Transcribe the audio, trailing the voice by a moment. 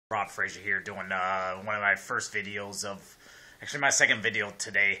Rod Frazier here doing one of my first videos of, actually my second video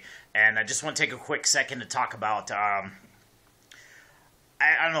today, and I just want to take a quick second to talk about, I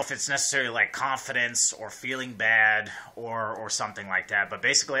don't know if it's necessarily like confidence or feeling bad or something like that, but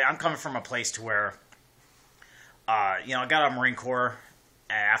basically I'm coming from a place to where, I got out of Marine Corps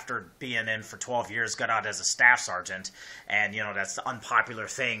after being in for 12 years, got out as a staff sergeant, and, that's the unpopular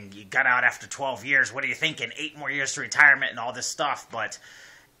thing. You got out after 12 years, what are you thinking? 8 more years to retirement and all this stuff, but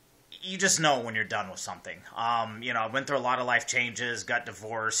you just know when you're done with something. I went through a lot of life changes, got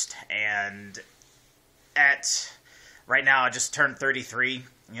divorced, and right now I just turned 33.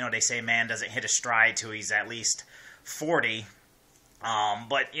 They say man doesn't hit a stride till he's at least 40.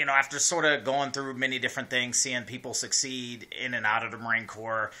 But after sort of going through many different things, seeing people succeed in and out of the Marine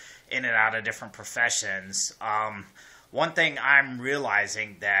Corps, in and out of different professions, one thing I'm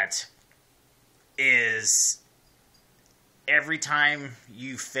realizing that is every time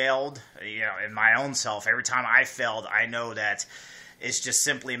you failed, in my own self, every time I failed, I know that it's just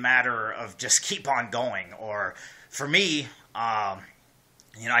simply a matter of just keep on going. Or for me, I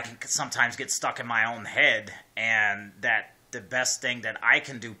can sometimes get stuck in my own head, and that the best thing that I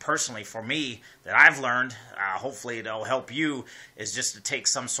can do personally for me that I've learned, hopefully it'll help you, is just to take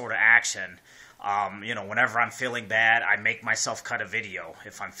some sort of action. Whenever I'm feeling bad, I make myself cut a video.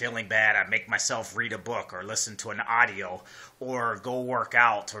 If I'm feeling bad, I make myself read a book or listen to an audio or go work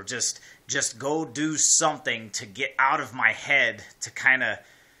out or just go do something to get out of my head, to kind of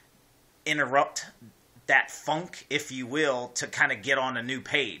interrupt that funk, if you will, to kind of get on a new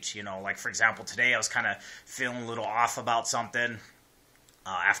page. Like for example, today I was kind of feeling a little off about something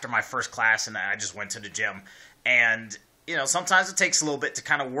after my first class, and I just went to the gym. And sometimes it takes a little bit to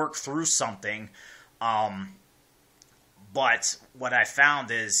kind of work through something. But what I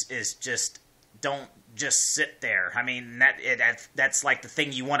found is just don't just sit there. I mean, that's like the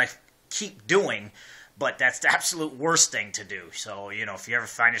thing you want to keep doing, but that's the absolute worst thing to do. So, if you ever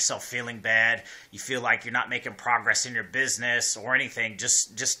find yourself feeling bad, you feel like you're not making progress in your business or anything,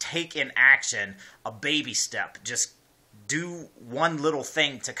 just take in action a baby step. Just do one little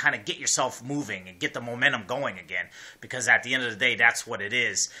thing to kind of get yourself moving and get the momentum going again, because at the end of the day, that's what it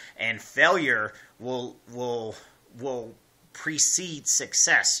is. And failure will precede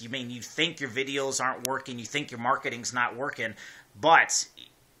success. You think your videos aren't working, you think your marketing's not working, but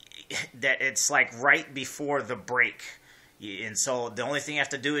that it's like right before the break. And so the only thing you have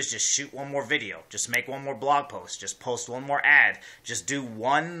to do is just shoot one more video, just make one more blog post, just post one more ad, just do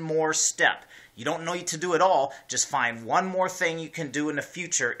one more step. You don't need to do it all, just find one more thing you can do in the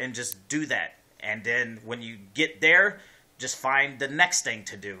future and just do that. And then when you get there, just find the next thing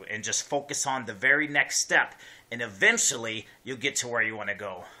to do and just focus on the very next step. And eventually, you'll get to where you want to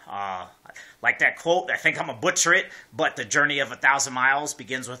go. Like that quote, I think I'm going to butcher it, but the journey of 1,000 miles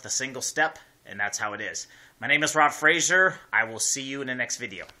begins with a single step, and that's how it is. My name is Rod Frazier. I will see you in the next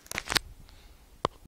video.